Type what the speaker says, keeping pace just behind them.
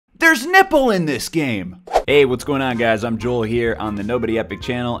There's NIPPLE in this game! Hey, what's going on, guys? I'm Joel here on the NobodyEpic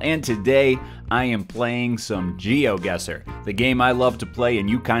channel, and today I am playing some Geoguessr, the game I love to play and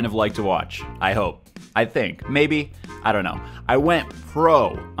you kind of like to watch. I hope. I think. Maybe. I don't know. I went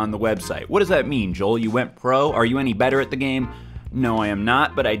pro on the website. What does that mean, Joel? You went pro? Are you any better at the game? No, I am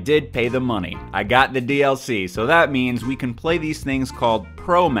not, but I did pay the money. I got the DLC, so that means we can play these things called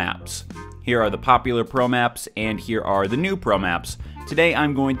pro maps. Here are the popular pro maps, and here are the new pro maps. Today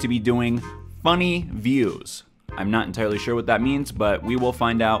I'm going to be doing funny views. I'm not entirely sure what that means, but we will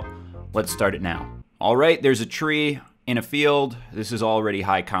find out. Let's start it now. All right, there's a tree in a field. This is already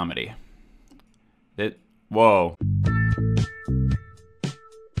high comedy. Whoa.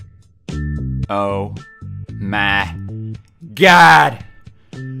 Oh my God.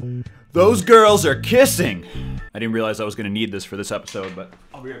 Those girls are kissing. I didn't realize I was gonna need this for this episode, but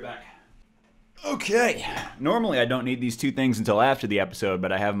I'll be right back. Okay, normally I don't need these two things until after the episode,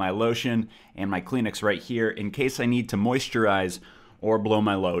 but I have my lotion and my Kleenex right here in case I need to moisturize or blow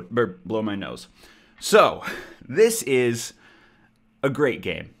my nose. So, this is a great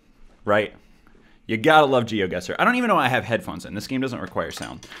game, right? You gotta love Geoguessr. I don't even know why I have headphones in. This game doesn't require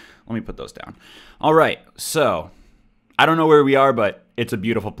sound. Let me put those down. All right, so, I don't know where we are, but it's a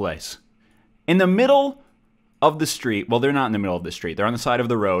beautiful place. In the middle of the street, well, they're not in the middle of the street. They're on the side of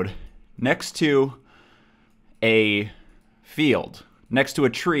the road, next to a field, next to a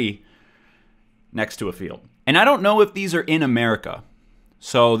tree, next to a field. And I don't know if these are in America.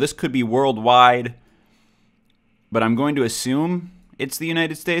 So this could be worldwide, but I'm going to assume it's the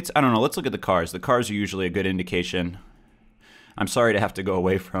United States. I don't know. Let's look at the cars. The cars are usually a good indication. I'm sorry to have to go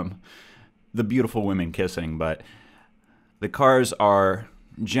away from the beautiful women kissing, but the cars are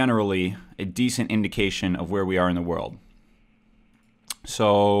generally a decent indication of where we are in the world.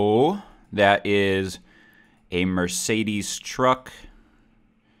 So that is a Mercedes truck.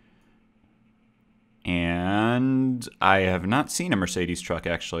 And I have not seen a Mercedes truck,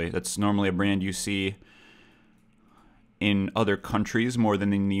 actually. That's normally a brand you see in other countries more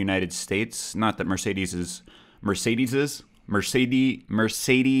than in the United States. Not that Mercedes. Not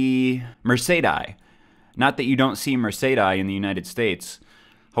that you don't see Mercedes in the United States.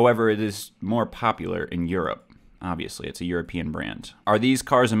 However, it is more popular in Europe. Obviously, it's a European brand. Are these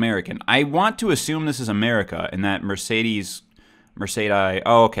cars American? I want to assume this is America and that Mercedes,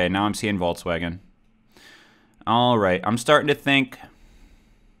 oh, okay, now I'm seeing Volkswagen. All right, I'm starting to think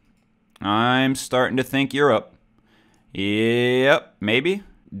Europe. Yep, maybe.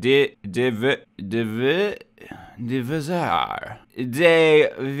 Geoguessr.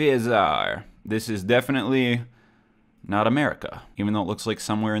 This is definitely not America, even though it looks like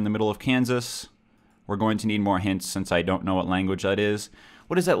somewhere in the middle of Kansas. We're going to need more hints since I don't know what language that is.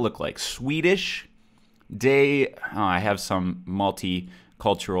 What does that look like? Swedish? Oh, I have some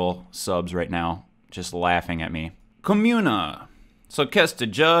multicultural subs right now just laughing at me. Comuna. So Kesta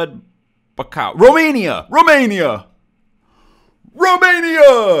Judd. Bacau. Romania! Romania!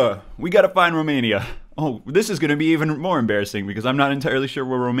 Romania! We gotta find Romania. Oh, this is gonna be even more embarrassing because I'm not entirely sure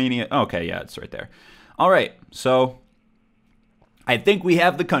where Romania... Okay, yeah, it's right there. All right, so I think we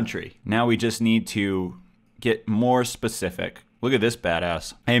have the country. Now we just need to get more specific. Look at this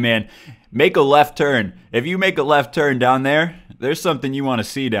badass. Hey man, make a left turn. If you make a left turn down there, there's something you want to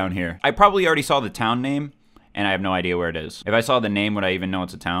see down here. I probably already saw the town name, and I have no idea where it is. If I saw the name, would I even know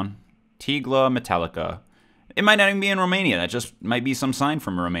it's a town? Tigla Metallica. It might not even be in Romania. That just might be some sign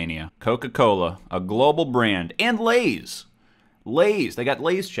from Romania. Coca-Cola, a global brand. And Lay's. Lay's, they got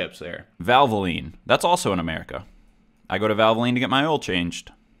Lay's chips there. Valvoline, that's also in America. I go to Valvoline to get my oil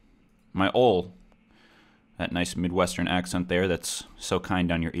changed. My oil. That nice Midwestern accent there that's so kind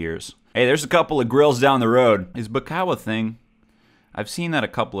on your ears. Hey, there's a couple of grills down the road. Is Bacau a thing? I've seen that a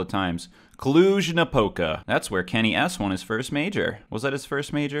couple of times. Cluj-Napoca. That's where Kenny S won his first major. Was that his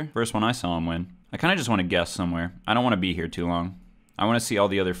first major? First one I saw him win. I kind of just want to guess somewhere. I don't want to be here too long. I want to see all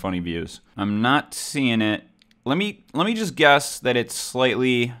the other funny views. I'm not seeing it. Let me just guess that it's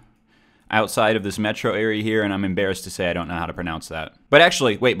slightly outside of this metro area here, and I'm embarrassed to say I don't know how to pronounce that. But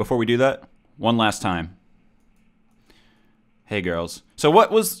actually, wait, before we do that, one last time. Hey girls. So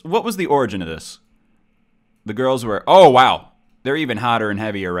what was the origin of this? The girls were, oh wow, they're even hotter and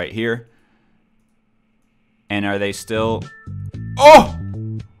heavier right here. And are they still, oh,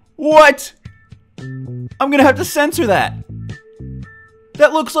 what? I'm gonna have to censor that.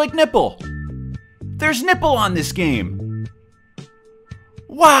 That looks like NIPPLE. There's NIPPLE on this game.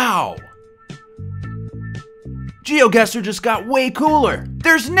 Wow. Geoguessr just got way cooler.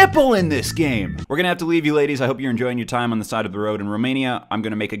 There's NIPPLE in this game. We're gonna have to leave you ladies. I hope you're enjoying your time on the side of the road in Romania. I'm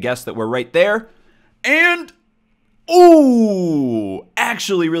gonna make a guess that we're right there. And, ooh,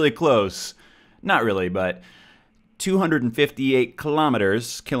 actually really close. Not really, but 258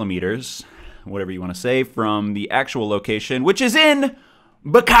 kilometers, whatever you want to say, from the actual location, which is in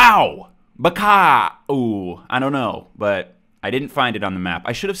Bacau. Ooh, I don't know, but I didn't find it on the map.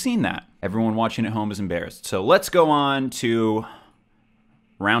 I should have seen that. Everyone watching at home is embarrassed. So let's go on to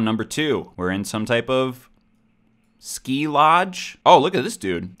round number 2. We're in some type of ski lodge. Oh, look at this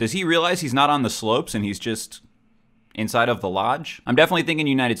dude. Does he realize he's not on the slopes and he's just inside of the lodge? I'm definitely thinking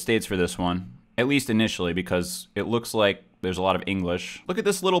United States for this one, at least initially, because it looks like there's a lot of English. Look at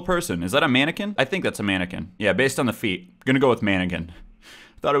this little person. Is that a mannequin? I think that's a mannequin. Yeah, based on the feet. I'm gonna go with mannequin.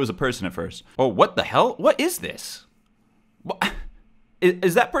 Thought it was a person at first. Oh, what the hell? What is this? What?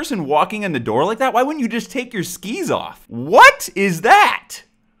 Is that person walking in the door like that? Why wouldn't you just take your skis off? What is that?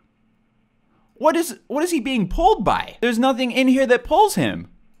 What is he being pulled by? There's nothing in here that pulls him.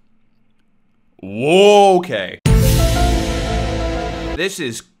 Whoa, okay.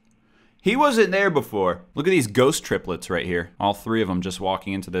 He wasn't there before. Look at these ghost triplets right here. All 3 of them just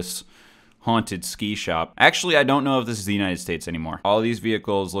walking into this haunted ski shop. Actually, I don't know if this is the United States anymore. All of these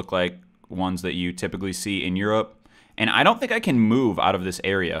vehicles look like ones that you typically see in Europe. And I don't think I can move out of this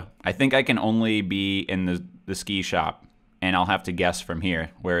area. I think I can only be in the ski shop. And I'll have to guess from here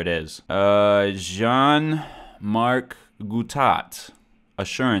where it is. Jean-Marc Goutat.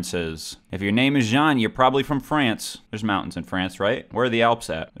 Assurances. If your name is Jean, you're probably from France. There's mountains in France, right? Where are the Alps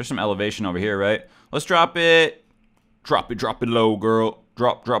at? There's some elevation over here, right? Let's drop it. Drop it low, girl.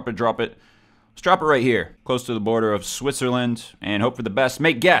 Drop it. Let's drop it right here. Close to the border of Switzerland. And hope for the best.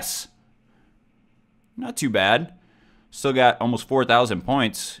 Make guess. Not too bad. Still got almost 4,000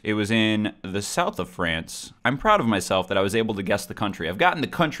 points. It was in the south of France. I'm proud of myself that I was able to guess the country. I've gotten the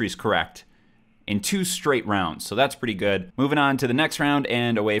countries correct in 2 straight rounds, so that's pretty good. Moving on to the next round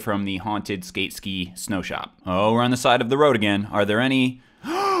and away from the haunted skate ski snow shop. Oh, we're on the side of the road again. Are there any?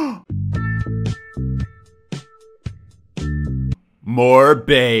 More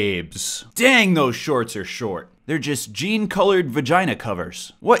babes. Dang, those shorts are short. They're just jean-colored vagina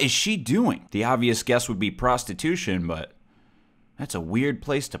covers. What is she doing? The obvious guess would be prostitution, but that's a weird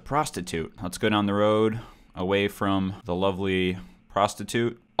place to prostitute. Let's go down the road, away from the lovely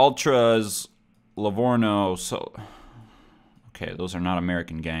prostitute. Ultras, Livorno, so... Okay, those are not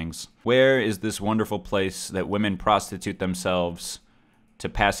American gangs. Where is this wonderful place that women prostitute themselves to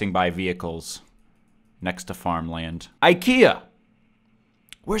passing by vehicles next to farmland? IKEA!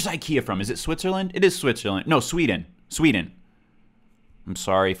 Where's IKEA from? Is it Switzerland? It is Switzerland. No, Sweden. Sweden. I'm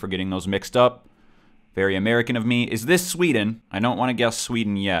sorry for getting those mixed up. Very American of me. Is this Sweden? I don't want to guess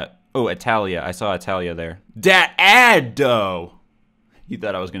Sweden yet. Oh, Italia. I saw Italia there. Dat ad, though. You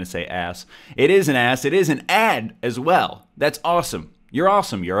thought I was going to say ass. It is an ass. It is an ad as well. That's awesome. You're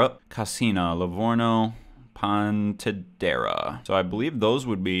awesome, Europe. Casina, Livorno, Pontedera. So I believe those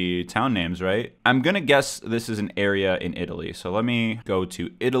would be town names, right? I'm gonna guess this is an area in Italy. So let me go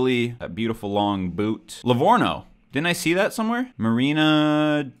to Italy. That beautiful long boot. Livorno. Didn't I see that somewhere?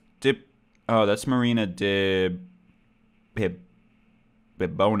 Marina di... Oh, that's Marina di...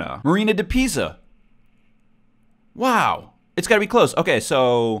 Bibona. Marina di Pisa. Wow. It's gotta be close. Okay,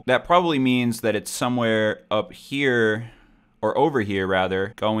 so that probably means that it's somewhere up here... or over here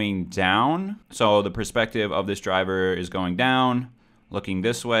rather, going down. So the perspective of this driver is going down, looking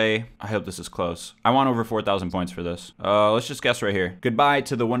this way. I hope this is close. I want over 4,000 points for this. Let's just guess right here. Goodbye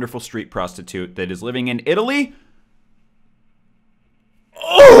to the wonderful street prostitute that is living in Italy.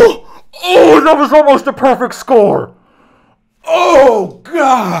 Oh, that was almost a perfect score. Oh,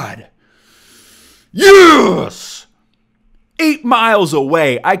 God. Yes. 8 miles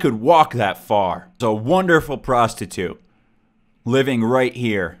away, I could walk that far. It's a wonderful prostitute. Living right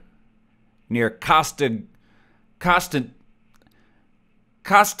here, near Castagnolo.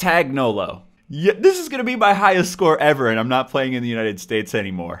 Yeah, this is gonna be my highest score ever, and I'm not playing in the United States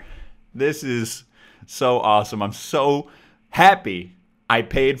anymore. This is so awesome. I'm so happy I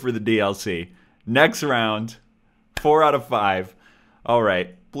paid for the DLC. Next round, 4 out of 5. All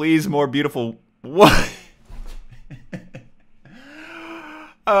right, please more beautiful. What?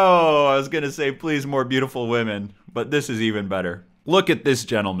 Oh, I was gonna say please more beautiful women. But this is even better. Look at this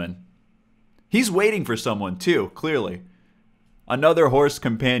gentleman. He's waiting for someone too, clearly. Another horse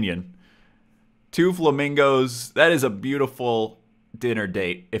companion. 2 flamingos. That is a beautiful dinner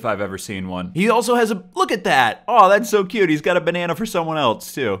date, if I've ever seen one. He also has a... Look at that! Oh, that's so cute. He's got a banana for someone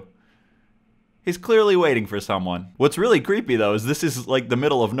else, too. He's clearly waiting for someone. What's really creepy, though, is this is like the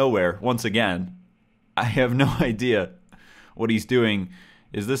middle of nowhere, once again. I have no idea what he's doing.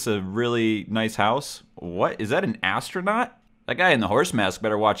 Is this a really nice house? What? Is that an astronaut? That guy in the horse mask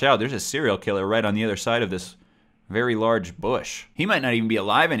better watch out. There's a serial killer right on the other side of this Very large bush. He might not even be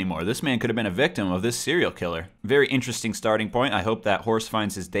alive anymore. This man could have been a victim of this serial killer. Very interesting starting point. I hope that horse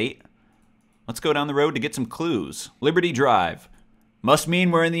finds his date. Let's go down the road to get some clues. Liberty Drive. Must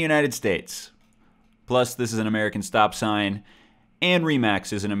mean we're in the United States. Plus, this is an American stop sign. And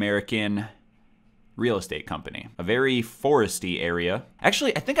Remax is an American real estate company. A very foresty area.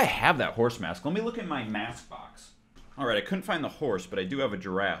 Actually, I think I have that horse mask. Let me look in my mask box. All right, I couldn't find the horse, but I do have a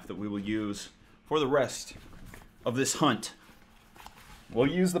giraffe that we will use for the rest of this hunt. We'll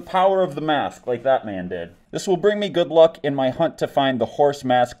use the power of the mask like that man did. This will bring me good luck in my hunt to find the horse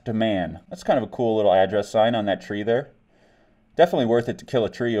masked man. That's kind of a cool little address sign on that tree there. Definitely worth it to kill a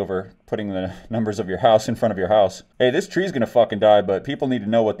tree over putting the numbers of your house in front of your house. Hey, this tree's gonna fucking die, but people need to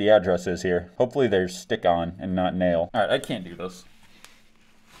know what the address is here. Hopefully there's stick-on and not nail. All right, I can't do this.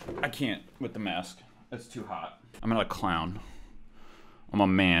 I can't with the mask. It's too hot. I'm not a clown. I'm a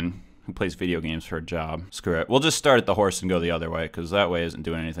man who plays video games for a job. Screw it. We'll just start at the horse and go the other way, because that way isn't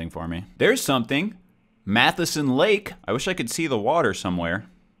doing anything for me. There's something. Matheson Lake. I wish I could see the water somewhere.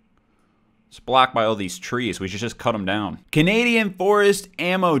 It's blocked by all these trees. We should just cut them down. Canadian Forest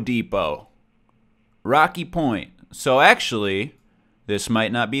Ammo Depot. Rocky Point. So actually, this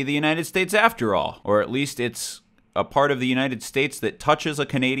might not be the United States after all. Or at least it's a part of the United States that touches a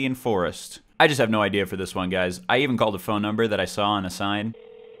Canadian forest. I just have no idea for this one, guys. I even called a phone number that I saw on a sign,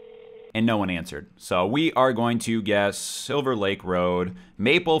 and no one answered. So we are going to guess Silver Lake Road,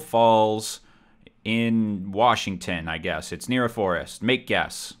 Maple Falls in Washington, I guess. It's near a forest. Make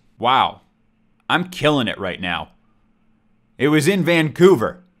guess. Wow. I'm killing it right now. It was in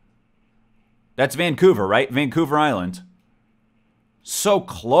Vancouver. That's Vancouver, right? Vancouver Island. So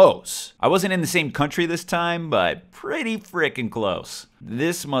close. I wasn't in the same country this time, but pretty freaking close.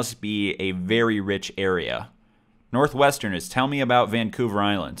 This must be a very rich area. Northwesterners, tell me about Vancouver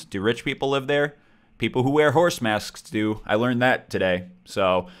Island. Do rich people live there? People who wear horse masks do. I learned that today.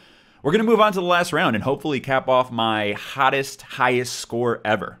 So we're going to move on to the last round and hopefully cap off my hottest, highest score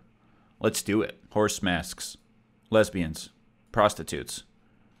ever. Let's do it. Horse masks. Lesbians. Prostitutes.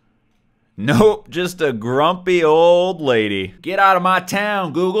 Nope, just a grumpy old lady. Get out of my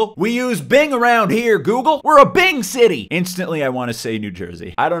town, Google. We use Bing around here, Google. We're a Bing city. Instantly, I want to say New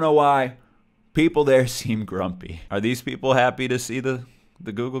Jersey. I don't know why. People there seem grumpy. Are these people happy to see the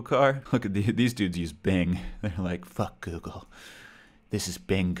Google car? Look at these dudes use Bing. They're like, fuck Google. This is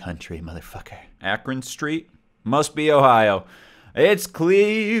Bing country, motherfucker. Akron Street? Must be Ohio. It's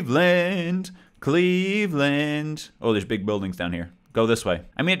Cleveland. Cleveland. Oh, there's big buildings down here. Go this way.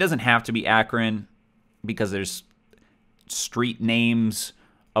 I mean, it doesn't have to be Akron because there's street names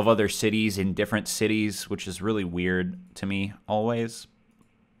of other cities in different cities, which is really weird to me always.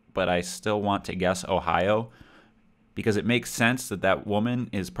 But I still want to guess Ohio because it makes sense that that woman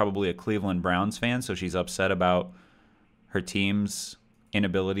is probably a Cleveland Browns fan, so she's upset about her team's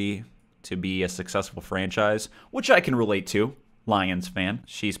inability to be a successful franchise, which I can relate to. Lions fan.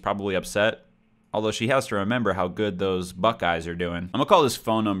 She's probably upset. Although she has to remember how good those Buckeyes are doing. I'm gonna call this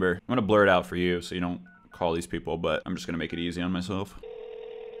phone number. I'm gonna blur it out for you so you don't call these people, but I'm just gonna make it easy on myself.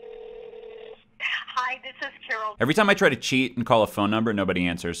 Hi, this is Carol. Every time I try to cheat and call a phone number, nobody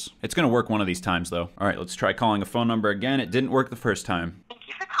answers. It's gonna work one of these times though. All right, let's try calling a phone number again. It didn't work the first time. Thank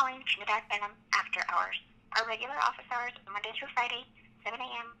you for calling Trinidad Benham After Hours. Our regular office hours are Monday through Friday, 7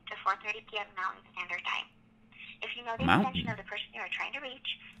 a.m. to 4:30 p.m. Mountain Standard Time. If you know the extension of the person you are trying to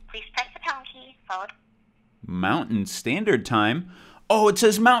reach, please press the pound key, followed. Mountain Standard Time? Oh, it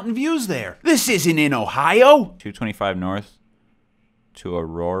says Mountain Views there. This isn't in Ohio. 225 north to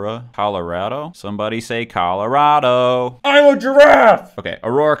Aurora, Colorado. Somebody say Colorado. I'm a giraffe. Okay,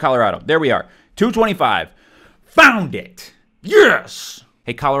 Aurora, Colorado. There we are. 225. Found it. Yes.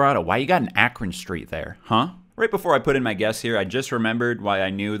 Hey, Colorado, why you got an Akron Street there, huh? Right before I put in my guess here, I just remembered why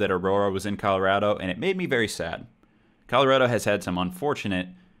I knew that Aurora was in Colorado, and it made me very sad. Colorado has had some unfortunate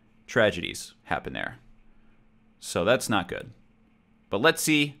tragedies happen there. So that's not good. But let's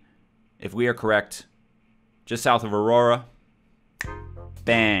see if we are correct. Just south of Aurora.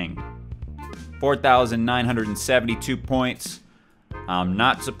 Bang. 4,972 points. I'm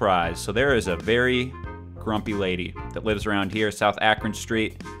not surprised. So there is a very grumpy lady that lives around here, South Akron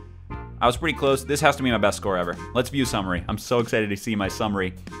Street. I was pretty close. This has to be my best score ever. Let's view summary. I'm so excited to see my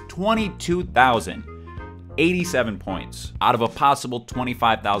summary. 22,087 points out of a possible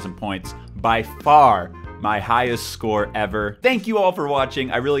 25,000 points. By far my highest score ever. Thank you all for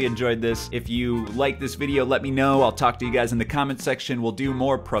watching. I really enjoyed this. If you like this video, let me know. I'll talk to you guys in the comment section. We'll do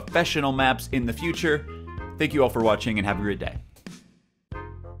more professional maps in the future. Thank you all for watching and have a great day.